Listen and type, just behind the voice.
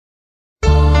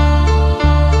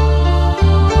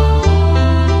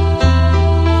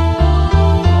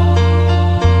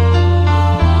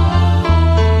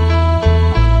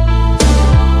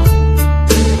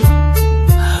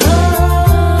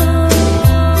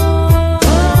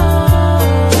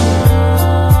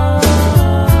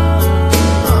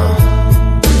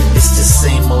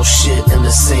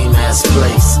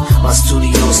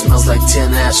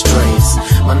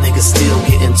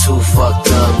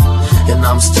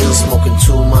still smoking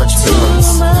too much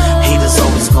blunts. Haters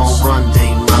always gon' run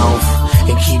they mouth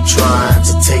and keep trying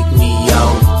to take me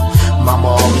out. Mama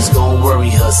always gon' worry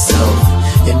herself,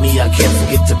 and me, I can't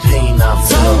forget the pain I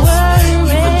felt.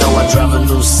 Even though I drive a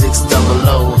new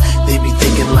 600, they be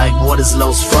thinking like, what is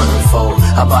Lowe's frontin' for?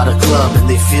 I bought a club and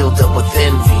they filled up with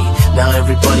envy. Now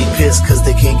everybody pissed cause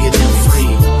they can't get in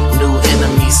free. New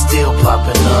enemies still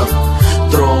popping up.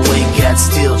 Throwaway cats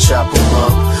still chop 'em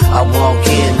up. I walk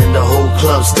in and the whole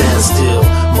club stands still.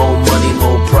 More money,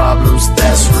 more problems,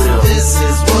 that's real. This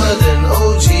is what an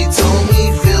OG told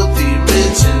me. Filthy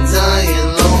rich and dying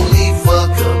lonely.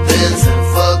 Fuck a Benz and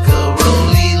fuck a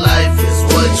Rollie. Life is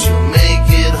what you make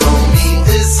it, homie.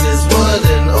 This is what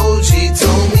an OG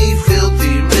told me.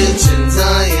 Filthy rich and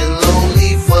dying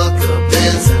lonely. Fuck a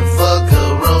Benz and fuck a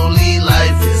Rollie.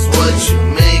 Life is what you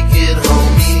make it,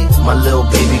 homie. My little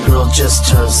baby girl just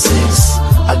turned 6.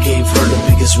 I gave her the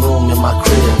biggest room in my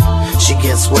crib. She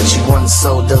gets what she wants,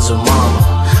 so does her mama.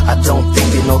 I don't think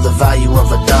they know the value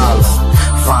of $1.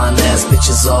 Fine ass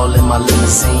bitches all in my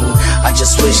limousine. I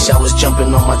just wish I was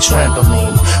jumping on my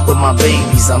trampoline. With my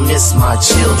babies, I miss my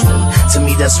children. To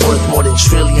me that's worth more than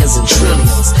trillions and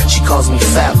trillions. She calls me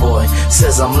fat boy,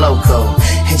 says I'm loco,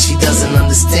 and she doesn't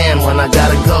understand when I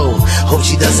gotta go. Hope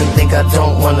she doesn't think I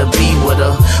don't wanna be with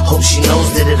her. Hope she knows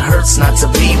that it hurts not to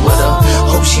be with her.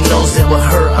 Hope she knows that with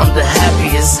her I'm the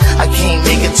happiest. I can't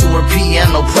make it to her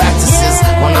piano practices.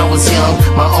 When I was young,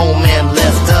 my old man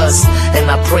left us, and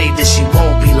I prayed that she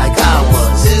won't be like I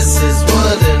was. This is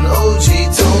what an OG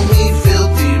told me.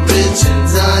 Filthy rich and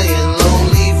dying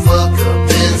lonely. Fuck a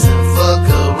Benz and fuck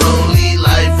a Rollie.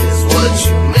 Life is what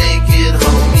you make it,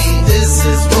 homie. This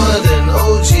is what an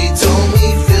OG told me.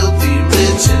 Filthy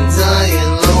rich and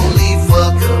dying lonely.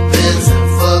 Fuck a Benz and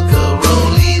fuck a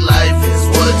Rollie. Life is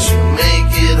what you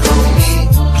make it, homie.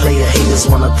 Player haters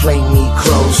wanna play me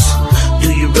close. Do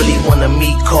you really wanna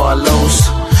meet Carlos?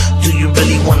 Do you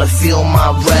really wanna feel my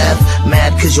wrath?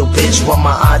 Mad cause your bitch want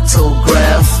my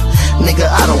autograph? Nigga,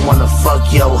 I don't wanna fuck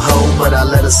yo hoe, but I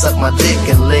let her suck my dick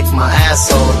and lick my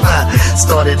asshole.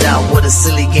 Started out with a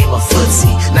silly game of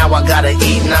footsie. Now I gotta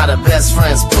eat now the best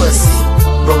friend's pussy.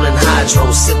 Rolling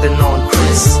hydro, sipping on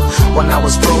Chris. When I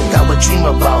was broke, I would dream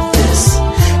about this.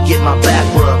 Get my back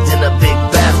rubbed in a big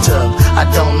bathtub. I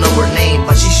don't know her name,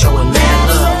 but she's showing mad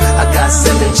love. I got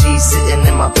 7 G's sitting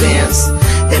in my pants,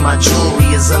 and my jewelry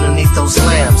is underneath those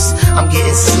lamps. I'm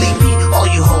getting sleepy, all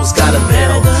you hoes got a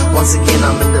bell. Once again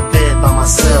I'm in the bed by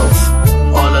myself,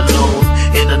 all alone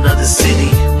in another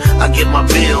city. I get my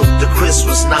bill, the Chris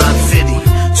was $9.50.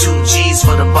 2 G's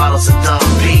for the bottles of Dom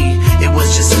P.